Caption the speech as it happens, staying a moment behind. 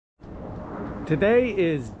Today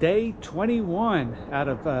is day 21 out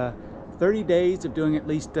of 30 days of doing at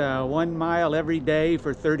least 1 mile every day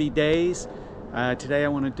for 30 days. Today I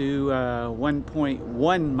want to do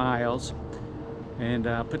 1.1 miles and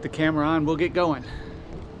put the camera on. We'll get going.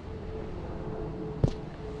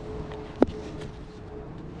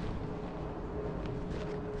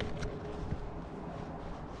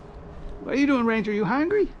 What are you doing, Ranger? You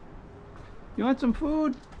hungry? You want some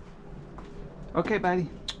food? Okay, buddy.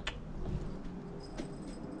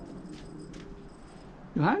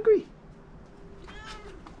 You hungry?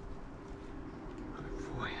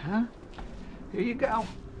 Good boy, huh? Here you go.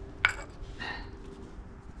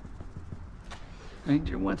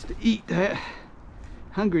 Ranger wants to eat.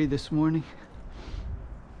 Hungry this morning.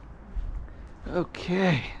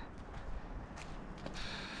 Okay.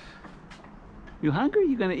 You hungry?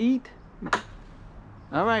 You gonna eat?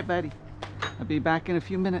 All right, buddy. I'll be back in a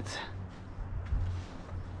few minutes.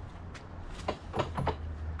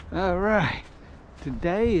 All right.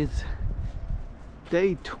 Today is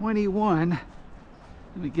day 21. Let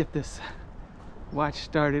me get this watch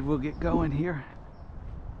started. We'll get going here.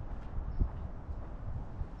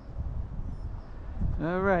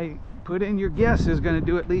 All right, put in your guess is going to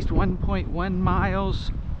do at least 1.1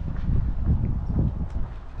 miles.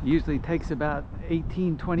 Usually takes about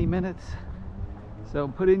 18-20 minutes. So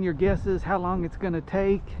put in your guesses how long it's going to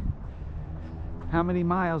take, how many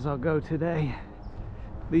miles I'll go today.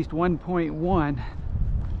 At least 1.1.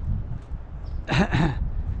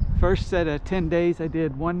 First set of 10 days I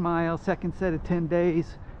did 1 mile, second set of 10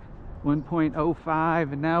 days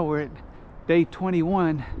 1.05, and now we're at day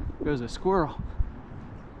 21. Goes a squirrel.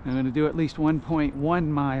 I'm going to do at least 1.1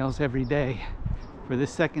 miles every day for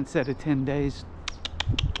this second set of 10 days.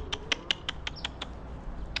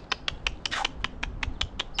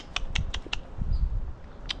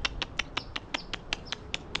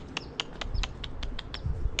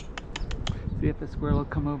 See if the squirrel will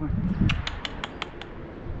come over.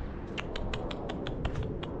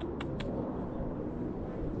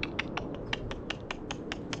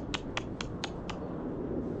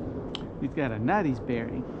 He's got a nut he's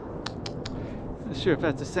burying. Not sure if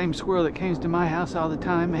that's the same squirrel that comes to my house all the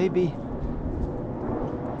time. Maybe.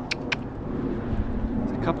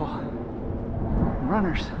 There's a couple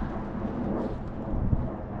runners.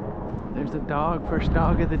 There's a dog, first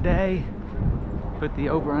dog of the day. Put the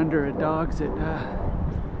over-under at dogs at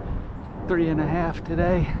 3.5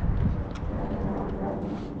 today.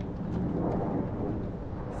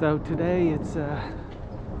 So today it's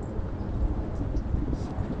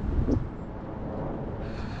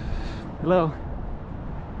hello.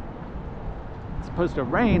 It's supposed to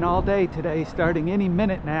rain all day today, starting any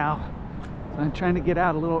minute now. So I'm trying to get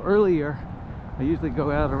out a little earlier. I usually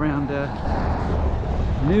go out around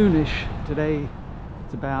noonish. Today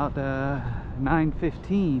it's about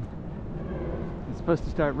 9:15. It's supposed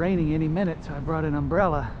to start raining any minute, so I brought an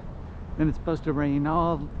umbrella. Then it's supposed to rain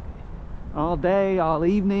all day, all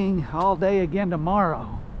evening, all day again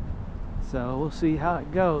tomorrow. So we'll see how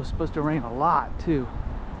it goes. It's supposed to rain a lot too.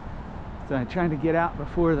 So I'm trying to get out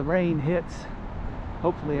before the rain hits.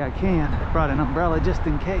 Hopefully I can. I brought an umbrella just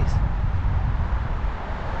in case.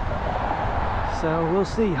 So we'll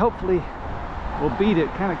see. Hopefully we'll beat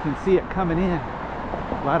it. Kind of can see it coming in.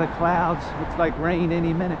 A lot of clouds. Looks like rain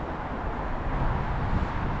any minute.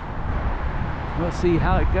 We'll see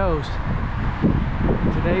how it goes.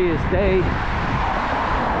 Today is day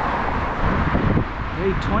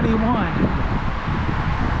 21.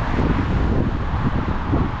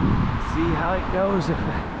 See how it goes. If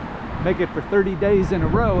I make it for 30 days in a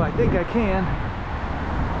row, I think I can.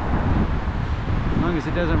 As long as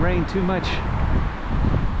it doesn't rain too much.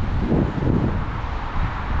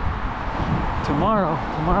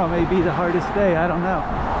 Tomorrow may be the hardest day. I don't know.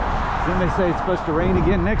 Then they say it's supposed to rain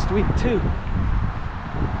again next week too.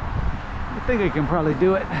 I think I can probably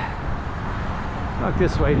do it. Walk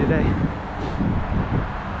this way today.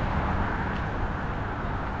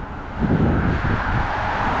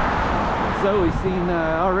 So we've seen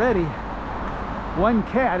already one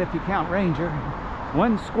cat, if you count Ranger,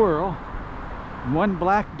 one squirrel, and one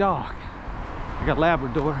black dog. I got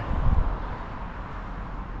Labrador.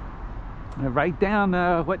 Write down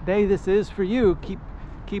what day this is for you.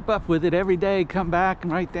 Keep up with it every day. Come back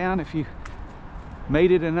and write down if you made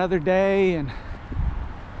it another day, and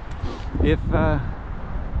if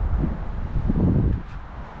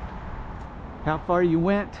how far you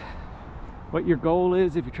went, what your goal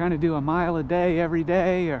is. If you're trying to do a mile a day every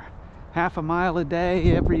day, or half a mile a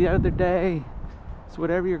day every other day. It's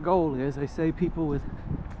whatever your goal is. I say people with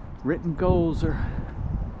written goals are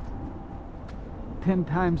 10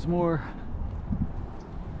 times more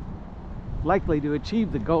likely to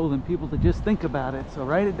achieve the goal than people to just think about it. So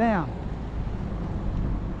write it down.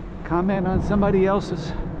 Comment on somebody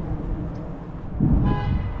else's.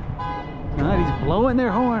 No, he's blowing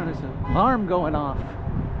their horn. There's an alarm going off.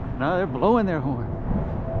 No, they're blowing their horn.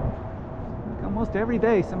 Like almost every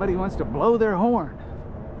day somebody wants to blow their horn.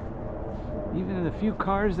 Even in the few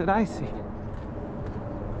cars that I see.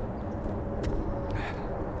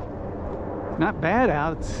 Not bad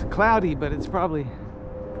out. It's cloudy, but it's probably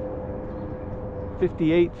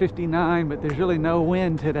 58, 59, but there's really no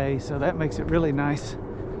wind today, so that makes it really nice.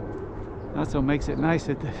 Also makes it nice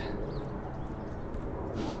that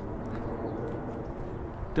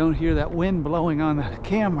don't hear that wind blowing on the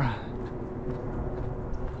camera.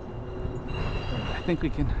 I think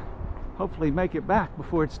we can hopefully make it back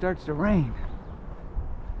before it starts to rain.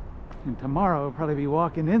 And tomorrow we'll probably be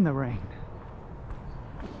walking in the rain.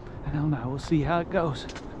 I don't know, we'll see how it goes.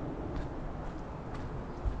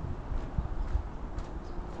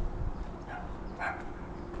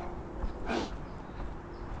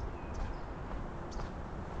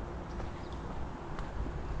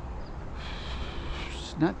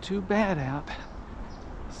 It's not too bad out.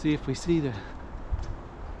 See if we see the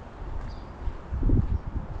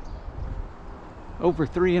over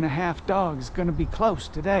 3.5 dogs. Gonna be close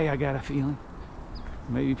today, I got a feeling.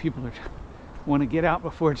 Maybe people want to get out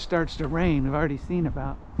before it starts to rain. I've already seen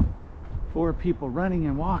about 4 people running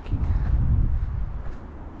and walking.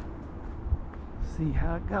 See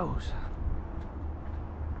how it goes.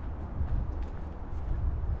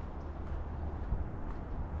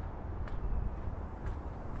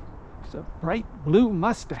 It's a bright blue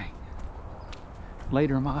Mustang.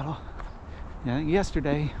 Later model. Yeah, I think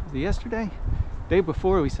yesterday, was it yesterday? Day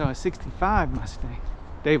before we saw a 65 Mustang.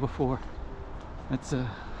 Day before. That's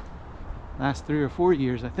last 3 or 4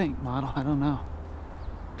 years, I think, model. I don't know.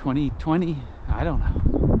 2020, I don't know.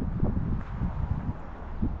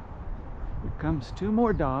 Here comes 2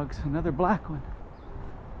 more dogs, another black one.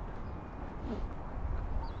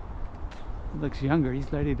 He looks younger,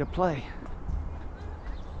 he's ready to play.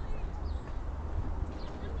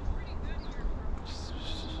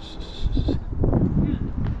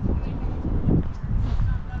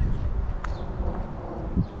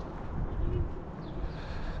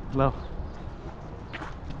 Hello.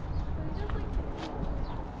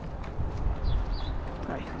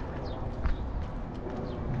 Hi.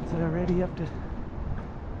 Is it already up to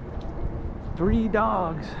 3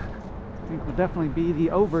 dogs? I think we'll definitely be the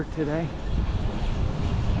over today.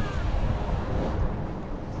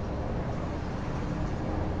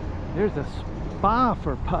 There's a spa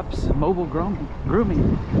for pups, mobile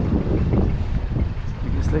grooming. I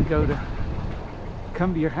guess they go to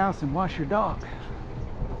come to your house and wash your dog.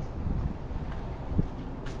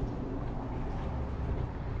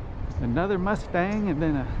 Another Mustang, and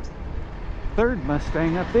then a 3rd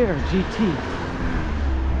Mustang up there, GT.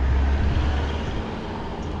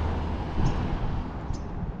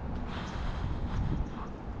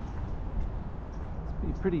 It's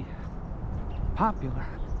be pretty popular.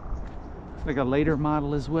 It's like a later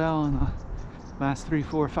model as well in the last 3,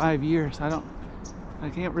 4, 5 years. I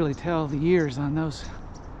can't really tell the years on those.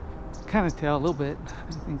 Kind of tell a little bit.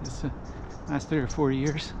 I think it's the last 3 or 4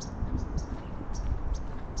 years.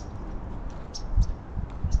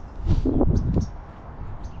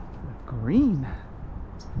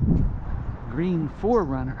 Green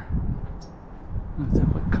 4Runner.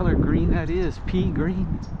 What color green that is? Pea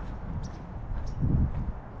green.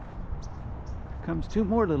 Comes 2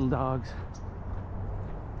 more little dogs.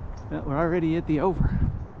 We're already at the over.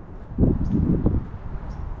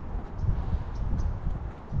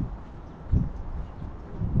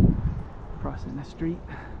 Crossing the street.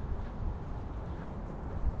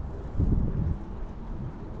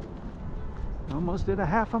 Almost at a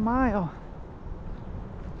half a mile.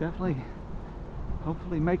 Definitely,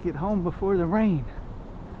 hopefully make it home before the rain.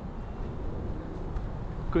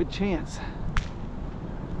 Good chance.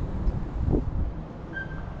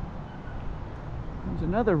 There's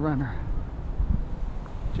another runner.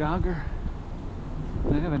 Jogger.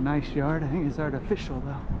 They have a nice yard. I think it's artificial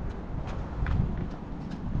though.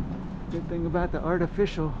 Good thing about the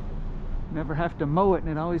artificial, never have to mow it and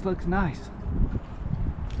it always looks nice.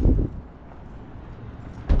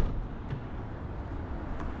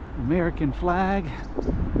 American flag.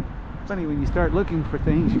 Funny, when you start looking for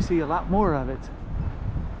things, you see a lot more of it.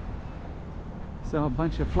 Saw a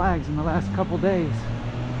bunch of flags in the last couple days.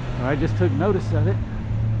 Or I just took notice of it.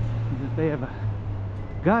 That they have a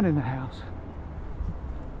gun in the house.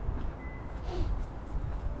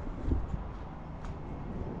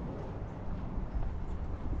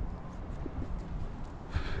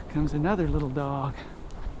 Comes another little dog.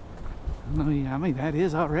 I don't know how many that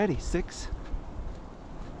is already. 6.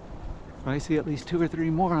 But I see at least 2 or 3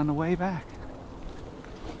 more on the way back.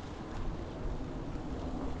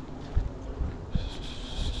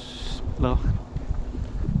 Slow.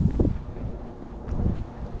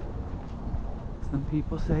 Some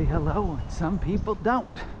people say hello and some people don't.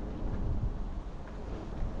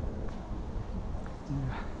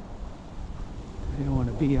 I don't want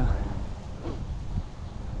to be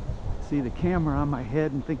see the camera on my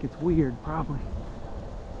head and think it's weird, probably.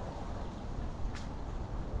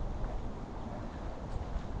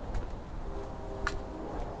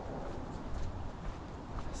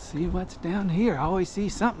 See what's down here. I always see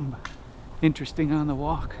something interesting on the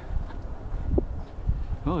walk.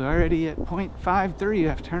 Oh, already at 0.53. You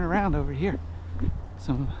have to turn around over here.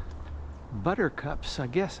 Some buttercups, I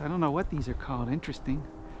guess. I don't know what these are called. Interesting.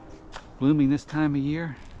 Blooming this time of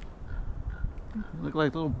year. Look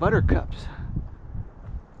like little buttercups.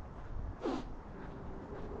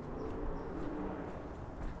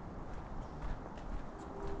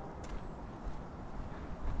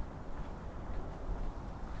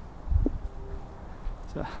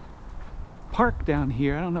 It's a park down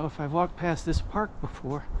here. I don't know if I've walked past this park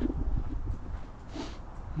before.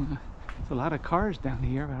 There's a lot of cars down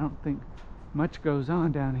here, but I don't think much goes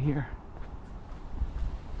on down here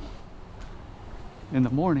in the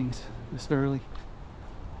mornings this early.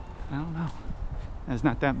 I don't know. There's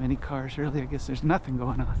not that many cars really. I guess there's nothing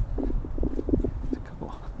going on. There's a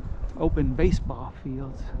couple open baseball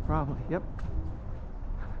fields probably. Yep.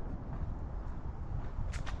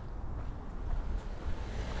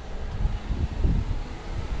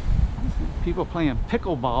 People playing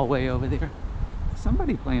pickleball way over there.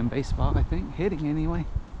 Somebody playing baseball, I think. Hitting anyway.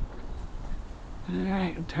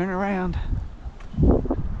 Alright, turn around.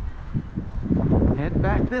 Head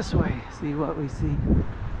back this way. See what we see.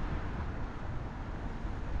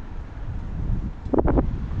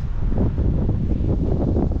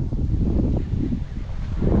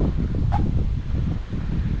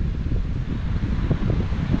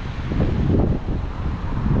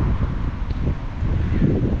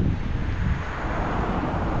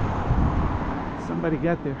 Somebody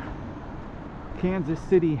got their Kansas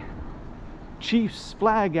City Chiefs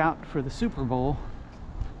flag out for the Super Bowl.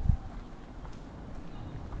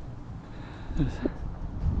 There's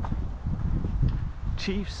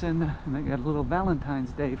Chiefs and they got a little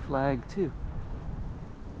Valentine's Day flag too.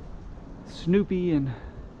 Snoopy and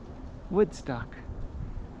Woodstock.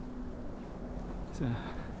 It's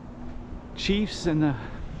Chiefs and the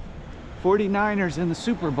 49ers in the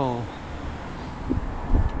Super Bowl.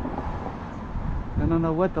 I don't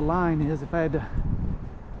know what the line is if I had to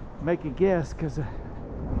make a guess, because I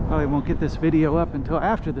probably won't get this video up until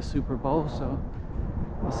after the Super Bowl, so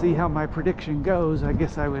we'll see how my prediction goes. I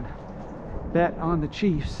guess I would bet on the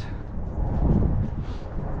Chiefs.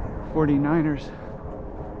 49ers.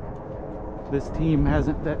 This team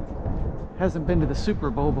hasn't been to the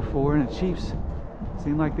Super Bowl before, and the Chiefs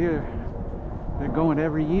seem like they're going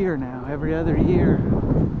every year now, every other year,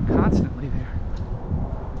 constantly there.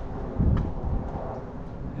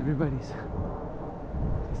 Everybody's,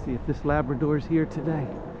 let's see if this Labrador's here today.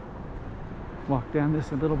 Walk down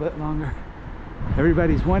this a little bit longer.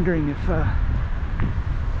 Everybody's wondering if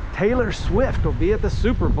Taylor Swift will be at the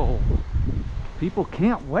Super Bowl. People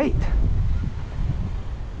can't wait.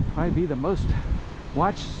 Might be the most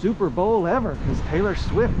watched Super Bowl ever, because Taylor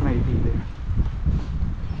Swift may be there.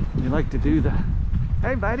 You like to do the,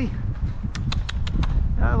 hey buddy.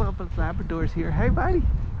 I love the Labrador's here. Hey buddy,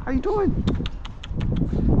 how you doing?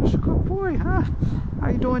 That's a good boy, huh? How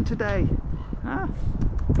you doing today? Huh?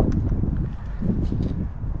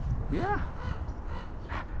 Yeah.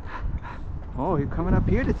 Oh, you're coming up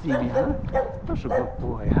here to see me, huh? That's a good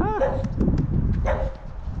boy, huh?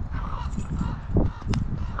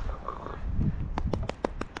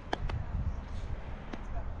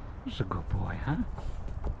 That's a good boy, huh?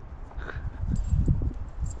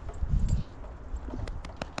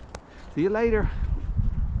 See you later.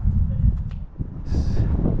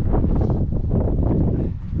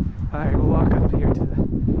 Alright, we'll walk up here to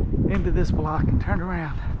the end of this block and turn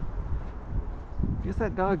around. I guess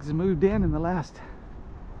that dog's moved in the last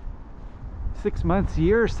 6 months,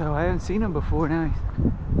 year or so. I haven't seen him before now.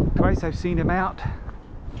 Twice I've seen him out.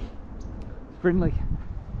 Friendly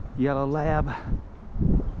yellow lab.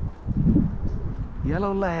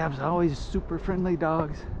 Yellow labs, always super friendly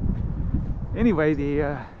dogs. Anyway,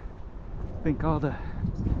 I think all the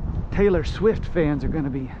Taylor Swift fans are going to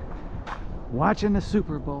be watching the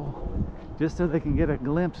Super Bowl just so they can get a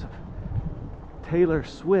glimpse of Taylor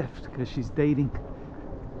Swift, because she's dating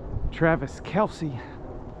Travis Kelce.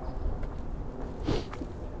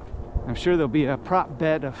 I'm sure there'll be a prop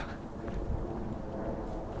bet of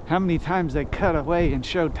how many times they cut away and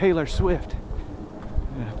show Taylor Swift.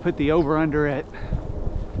 Put the over-under at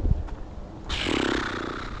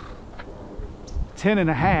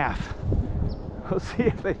 10.5. We'll see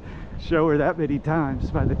if they show her that many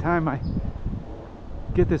times. By the time I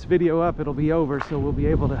get this video up, it'll be over, so we'll be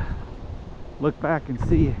able to look back and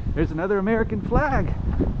see. There's another American flag.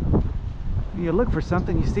 When you look for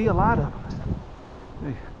something, you see a lot of them.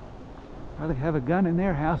 They probably have a gun in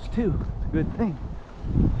their house too. It's a good thing.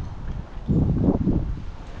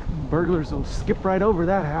 Burglars will skip right over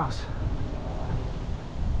that house.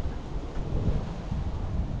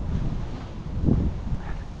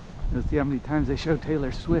 Let's see how many times they show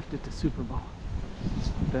Taylor Swift at the Super Bowl.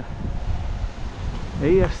 The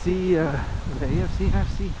AFC, the AFC,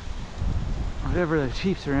 NFC, whatever the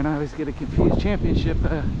Chiefs are in, I always get a confused championship.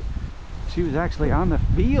 She was actually on the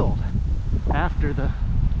field after the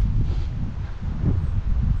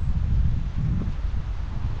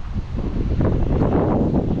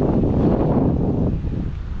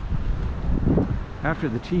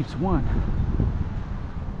Chiefs won.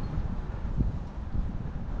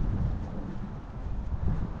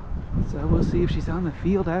 So we'll see if she's on the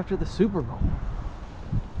field after the Super Bowl.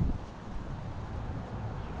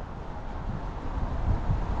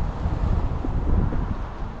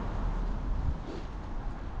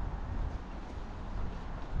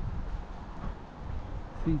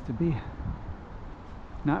 Seems to be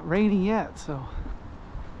not raining yet, so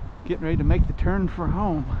getting ready to make the turn for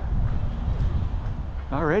home.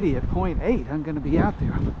 Already at 0.8, I'm going to be out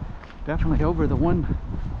there. Definitely over the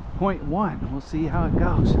 1.1. We'll see how it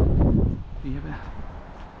goes. Be about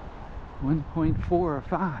 1.4 or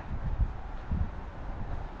 5.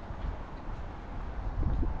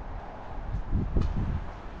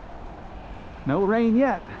 No rain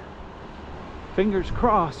yet. Fingers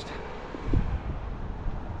crossed.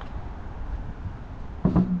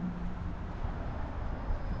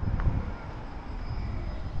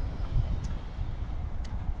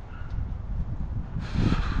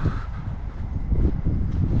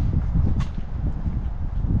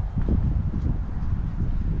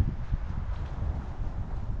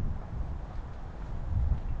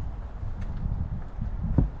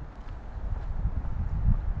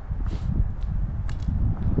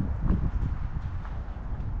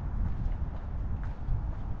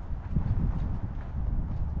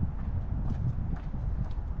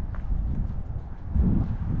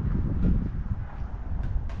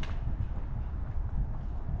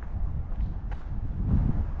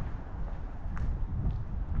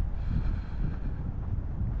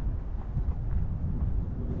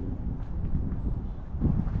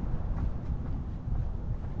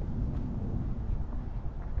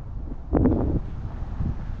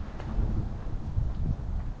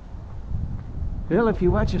 Well, if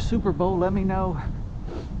you watch a Super Bowl, let me know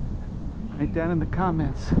right down in the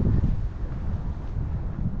comments.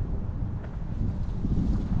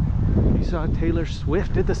 You saw Taylor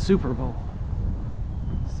Swift at the Super Bowl.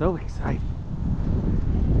 So exciting.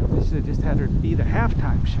 They should have just had her be the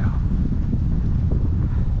halftime show.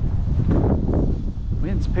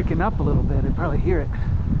 Wind's picking up a little bit. I probably hear it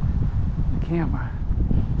on the camera.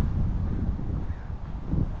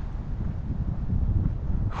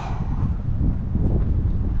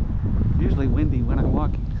 Usually windy when I'm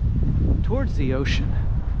walking towards the ocean,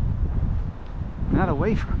 not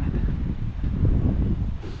away from it.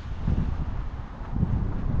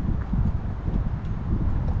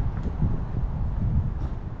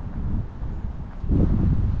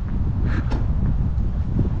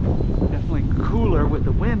 Definitely cooler with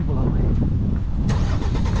the wind blowing.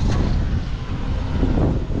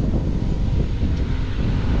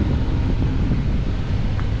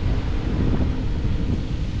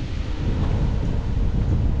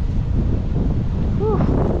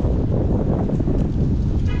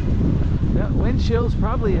 Wind chill's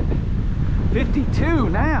probably at 52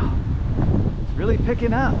 now. It's really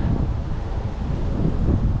picking up.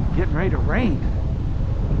 Getting ready to rain.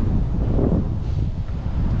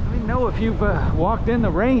 Let me know if you've walked in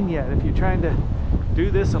the rain yet. If you're trying to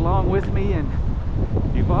do this along with me and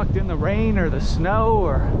you've walked in the rain or the snow,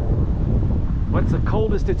 or what's the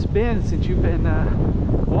coldest it's been since you've been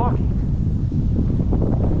walking.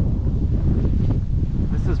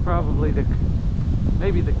 This is probably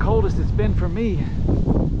maybe the coldest it's been for me.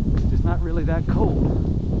 It's just not really that cold.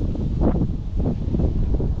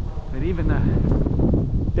 But even the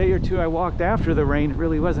day or two I walked after the rain, it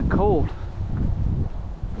really wasn't cold.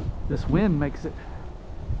 This wind makes it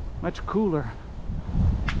much cooler.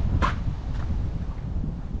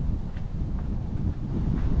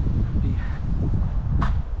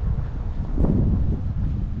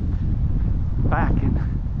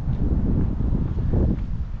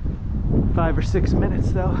 5 or 6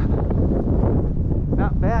 minutes though.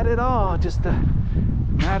 Not bad at all, just a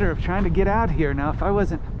matter of trying to get out here. Now if I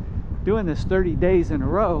wasn't doing this 30 days in a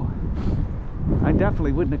row, I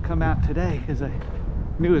definitely wouldn't have come out today because I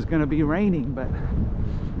knew it was going to be raining, but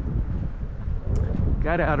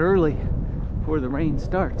got out early before the rain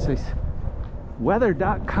starts.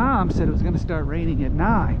 Weather.com said it was going to start raining at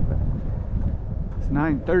 9, but it's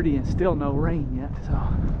 9:30 and still no rain yet, so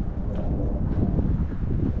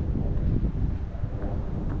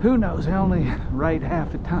who knows? I only ride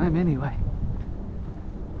half the time anyway.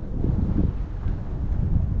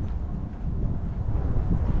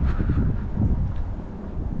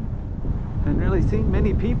 Didn't really see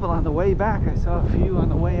many people on the way back. I saw a few on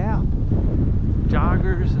the way out.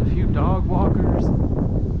 Joggers, a few dog walkers.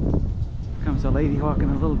 Comes a lady walking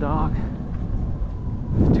a little dog.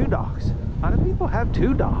 There's 2 dogs. A lot of people have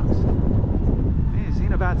 2 dogs. I've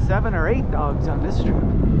seen about 7 or 8 dogs on this trip.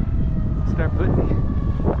 Start putting the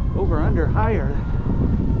over under higher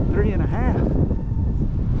than 3.5.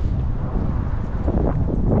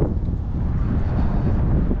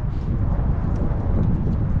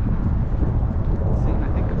 Seen, I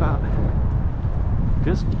think, about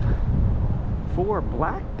just 4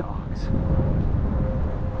 black dogs. I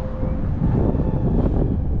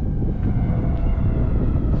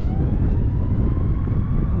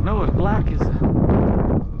don't know if black is the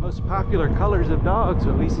most popular colors of dogs,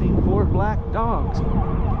 but we've seen 4 black dogs.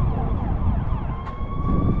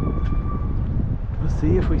 We'll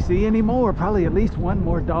see if we see any more. Probably at least 1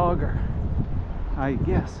 more dog, or I would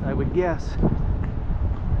guess. I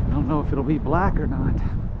don't know if it'll be black or not.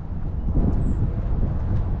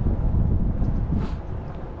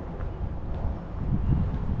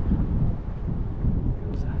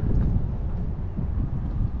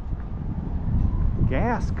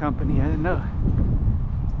 Gas company, I didn't know.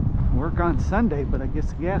 Work on Sunday, but I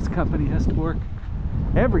guess the gas company has to work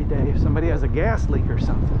every day if somebody has a gas leak or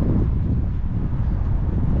something.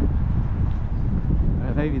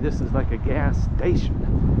 Maybe this is like a gas station,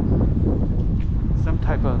 some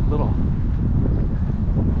type of little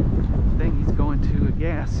thing he's going to, a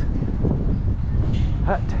gas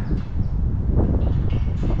hut.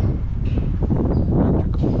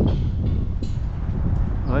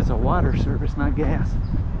 Well, that's a water service, not gas.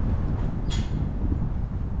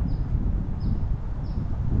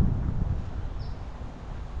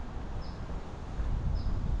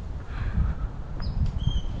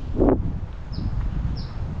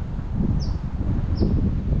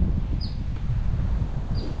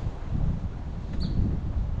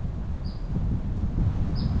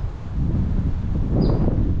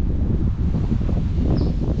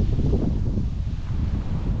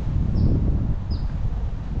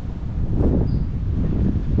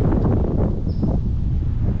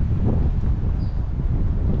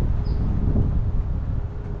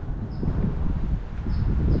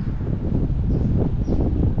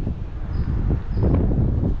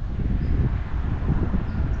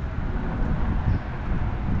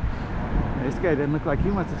 This guy doesn't look like he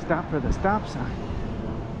wants to stop for the stop sign.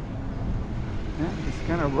 Yeah, just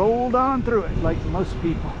kind of rolled on through it like most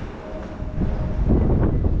people.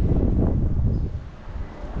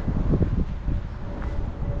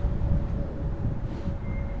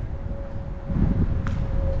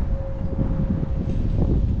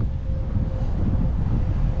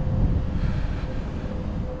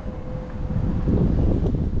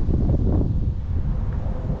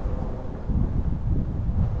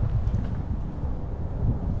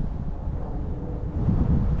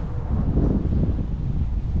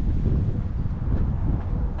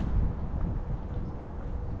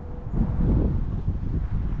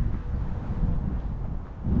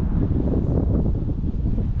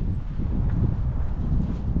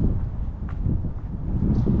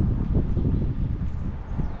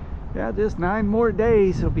 Yeah, just 9 more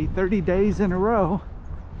days. It'll be 30 days in a row.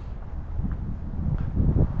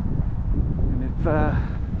 And if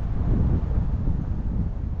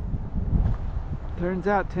turns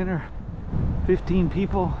out 10 or 15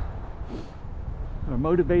 people are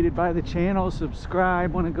motivated by the channel,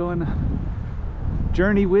 subscribe, want to go on a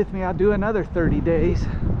journey with me, I'll do another 30 days.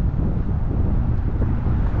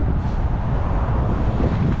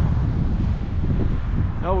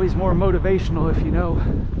 Always more motivational if you know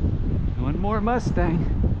one more Mustang.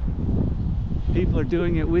 People are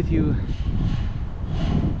doing it with you,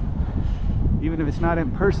 even if it's not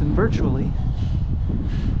in person, virtually.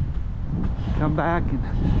 Come back and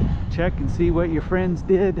check and see what your friends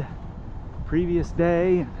did previous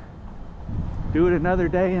day, and do it another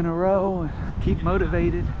day in a row, and keep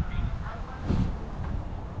motivated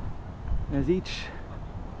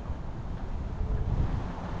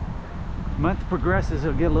month progresses,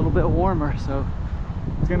 it'll get a little bit warmer, so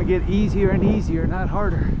it's going to get easier and easier, not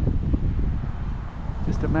harder.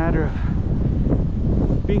 Just a matter of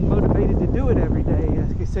being motivated to do it every day.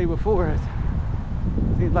 As I say before, it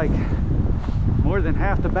seems like more than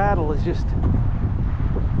half the battle is just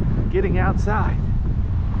getting outside.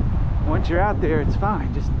 Once you're out there, it's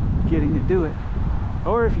fine, just getting to do it.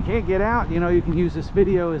 Or if you can't get out, you know, you can use this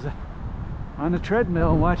video as on the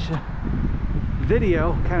treadmill and watch a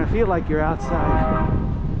video, kind of feel like you're outside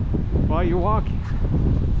while you're walking.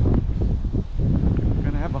 I'm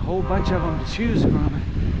gonna have a whole bunch of them to choose from.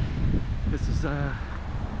 This is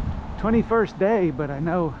 21st day, but I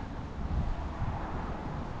know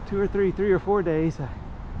 3 or 4 days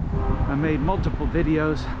I made multiple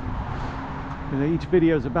videos. Each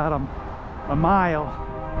video is about a mile.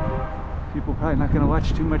 People probably not going to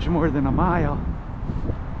watch too much more than a mile.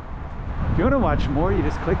 If you want to watch more, you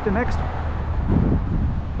just click the next one.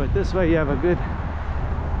 But this way you have a good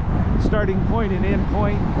starting point and end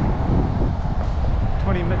point.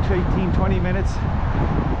 18, 20 minutes. So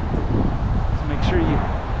make sure you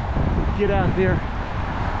get out there,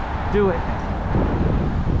 do it.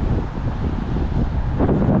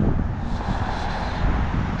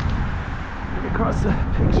 Across the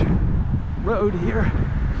picture road here.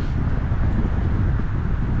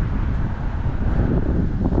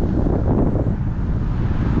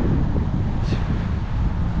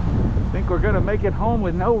 I think we're gonna make it home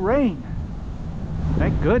with no rain.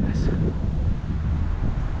 Thank goodness.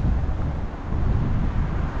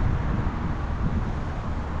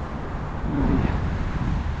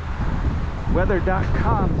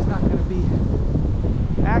 Weather.com is not going to be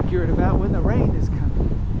accurate about when the rain is coming.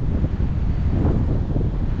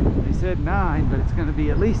 They said 9, but it's going to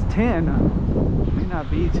be at least 10. It may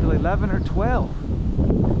not be till 11 or 12.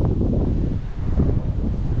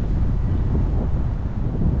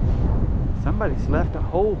 Somebody's left a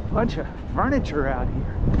whole bunch of furniture out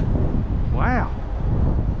here. Wow.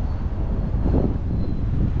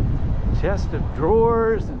 Chest of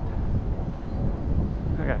drawers, and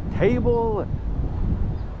I got a table and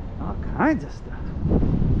all kinds of stuff.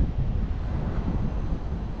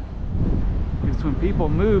 Because when people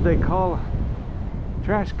move, they call a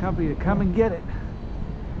trash company to come and get it.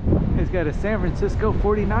 It's got a San Francisco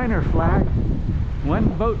 49er flag. One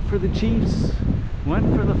vote for the Chiefs,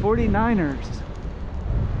 one for the 49ers.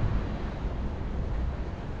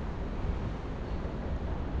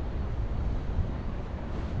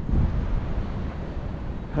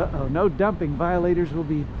 Uh-oh, no dumping. Violators will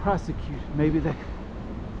be prosecuted. Maybe they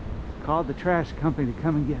called the trash company to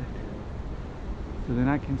come and get it. So they're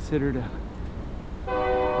not considered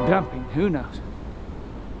dumping. Who knows?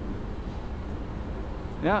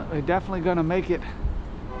 Yeah, they're definitely going to make it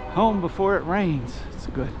home before it rains. It's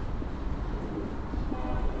good.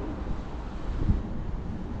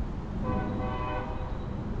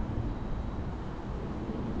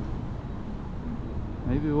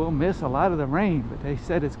 Maybe we'll miss a lot of the rain, but they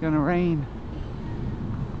said it's going to rain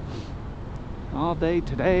all day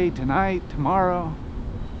today, tonight, tomorrow.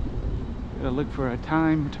 Gotta look for a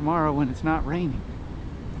time tomorrow when it's not raining.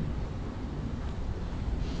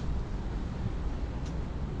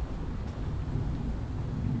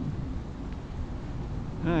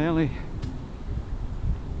 I only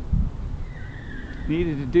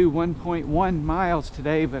needed to do 1.1 miles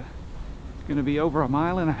today, but it's going to be over 1.5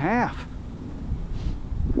 miles.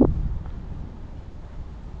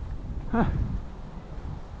 Huh. A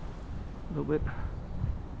little bit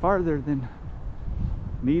farther than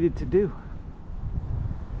needed to do.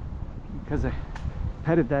 Because I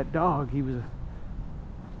petted that dog, he was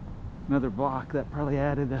another block. That probably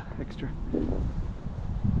added an extra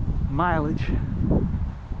mileage.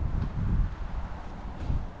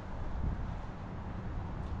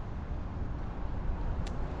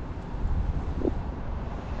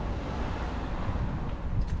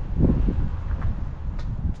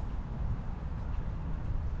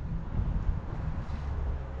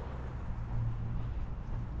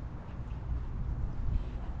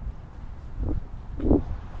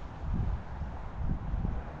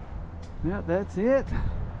 Yeah, that's it.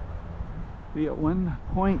 Be at 1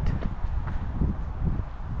 point.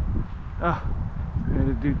 Oh, I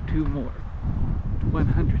gotta do 2 more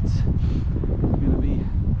 100s. I'm gonna be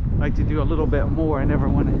like to do a little bit more. I never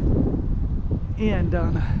want to end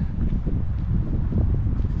on a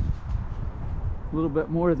little bit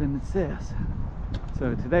more than it says.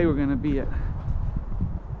 So today we're gonna be at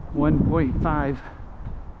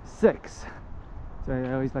 1.56. So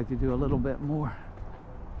I always like to do a little bit more.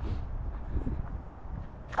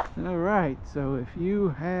 All right, so if you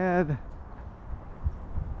had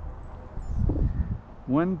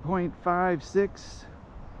 1.56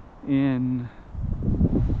 in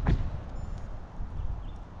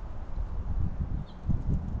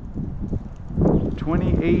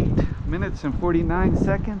 28 minutes and 49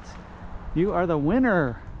 seconds. You are the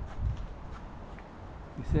winner.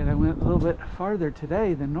 You said I went a little bit farther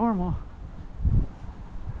today than normal.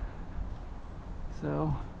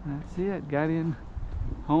 So that's it. Got in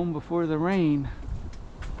home before the rain.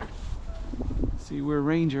 See where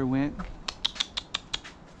Ranger went.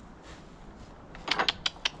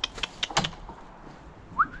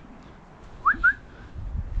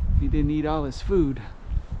 He didn't eat all his food.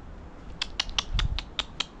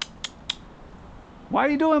 What are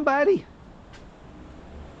you doing, buddy?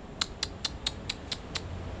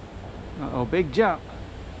 Uh-oh, big jump.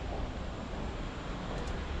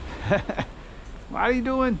 What are you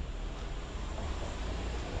doing?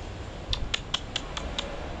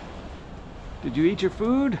 Did you eat your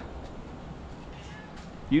food?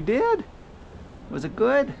 You did? Was it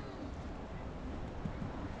good?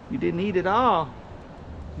 You didn't eat it all.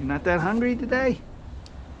 You're not that hungry today?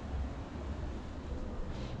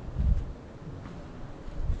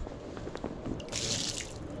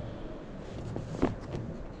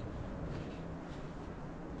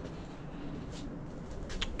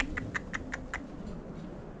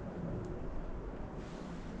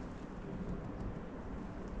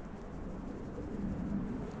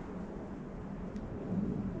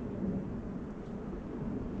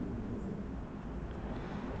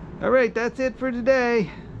 Alright, that's it for today.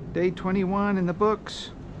 Day 21 in the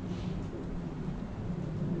books.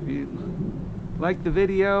 If you like the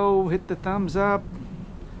video, hit the thumbs up.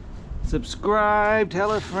 Subscribe,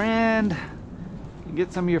 tell a friend. You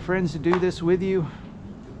get some of your friends to do this with you.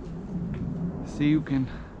 So you can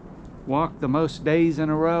walk the most days in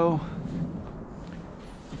a row.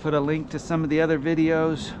 I'll put a link to some of the other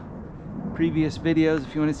videos, previous videos,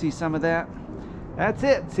 if you want to see some of that. That's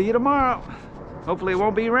it. See you tomorrow. Hopefully it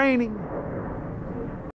won't be raining.